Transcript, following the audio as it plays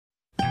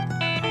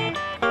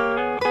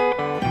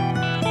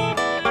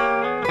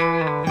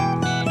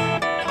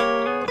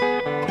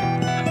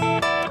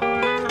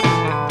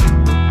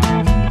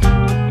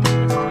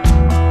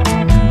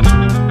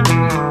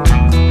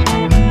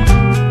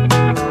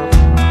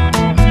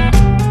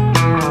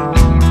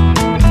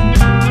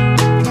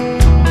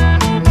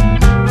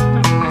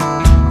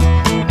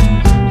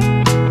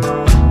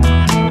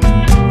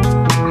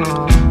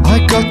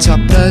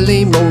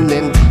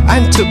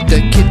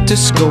to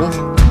school.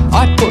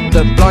 I put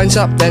the blinds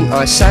up, then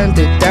I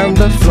sanded down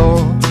the floor.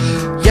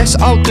 Yes,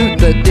 I'll do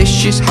the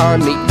dishes,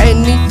 honey,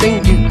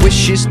 anything you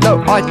wishes.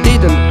 No, I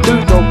didn't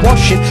do the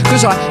washing,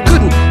 cause I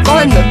couldn't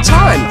find the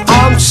time.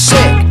 I'm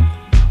sick,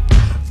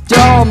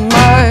 your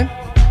mind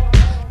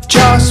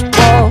just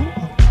won't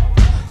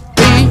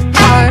be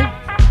kind.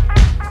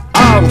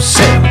 I'm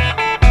sick,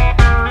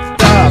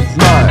 the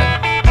mind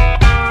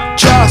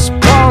just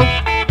won't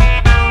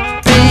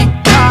be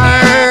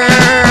kind.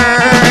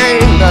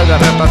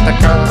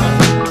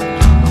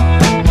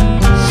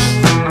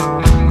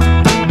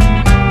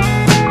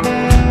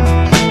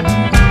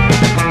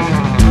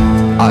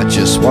 I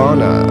just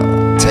wanna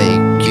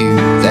take you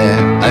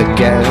there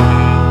again.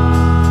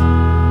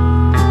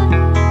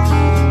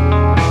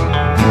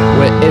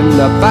 We're in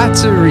the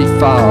battery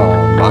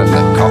farm, I'm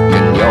the cock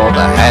and you're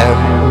the hen.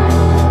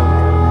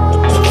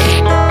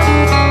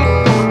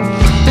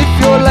 If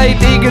you're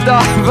Lady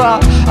Godiva,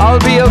 I'll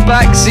be a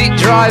backseat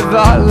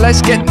driver.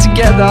 Let's get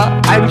together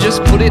and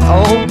just put it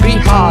all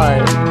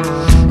behind.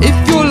 If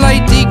you're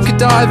Lady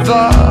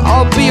Godiva,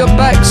 I'll be a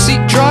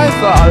backseat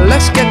driver.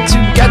 Let's get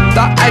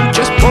together and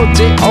just put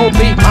it all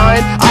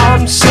behind.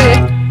 I'm sick,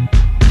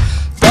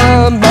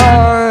 the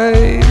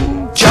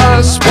mind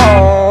just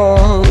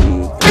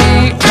won't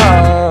be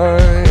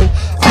kind.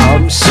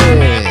 I'm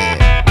sick,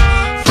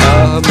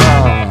 the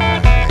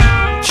mind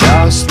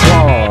just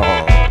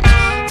won't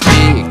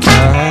be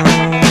kind.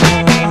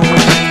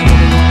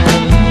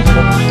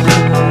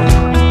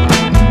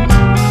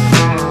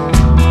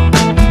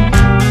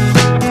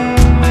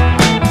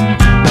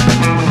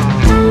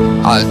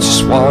 I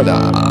just wanna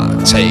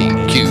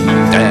take you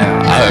there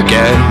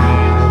again.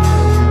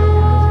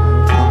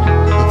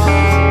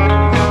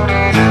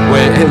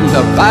 We're in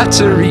the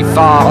battery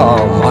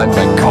farm, I'm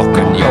the cock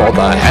and you're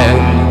the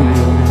hen.